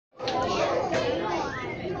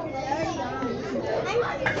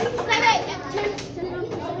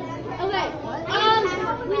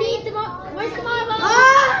We need the where's the marble?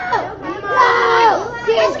 No!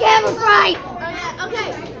 Here's camera fright!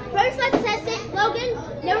 Okay, first let's test it. Logan,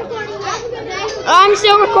 no recording yet, okay? I'm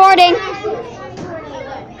still recording.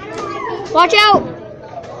 Watch out!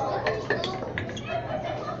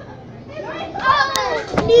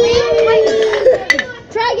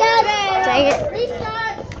 Try again. Take it.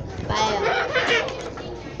 Restart.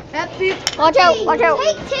 Watch out, watch out.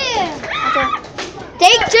 Take two. Watch out.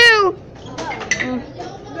 Take two!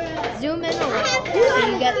 Zoom in a little so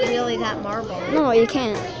you get really that marble. No, you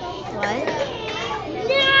can't. What?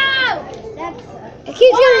 No! I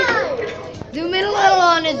keep doing. Zoom in a little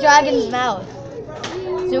on the dragon's mouth.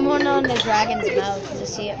 Zoom in on the dragon's mouth to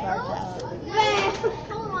see it marked out.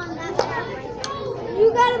 Hold on,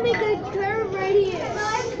 you gotta make a curve right here.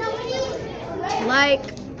 Like,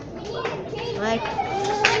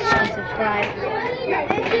 and subscribe.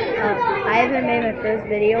 I haven't made my first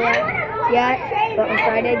video yet, but on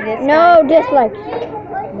Friday this No dislike.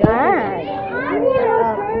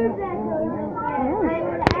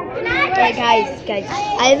 Hey guys,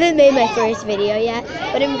 I haven't made my first video yet,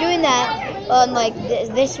 but I'm doing that on like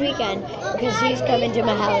this weekend because he's coming to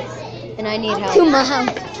my house and I need help. To my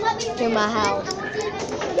house. To my house.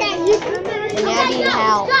 And I need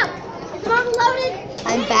help. Is marble loaded?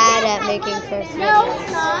 I'm bad at making first No, videos.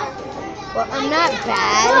 it's not. Well, I'm not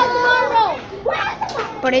bad,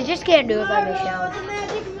 but I just can't do it by myself.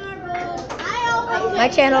 My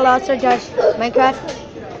channel also does Minecraft.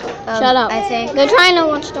 Shut up. I think. They're trying to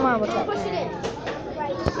watch the marble truck.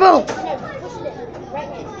 Boom!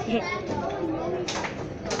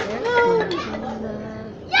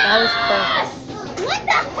 That was perfect. What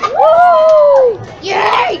the heck? Woo!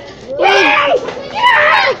 Yay! Yay!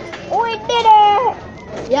 Yay! We did it!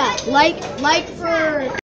 Yeah, like for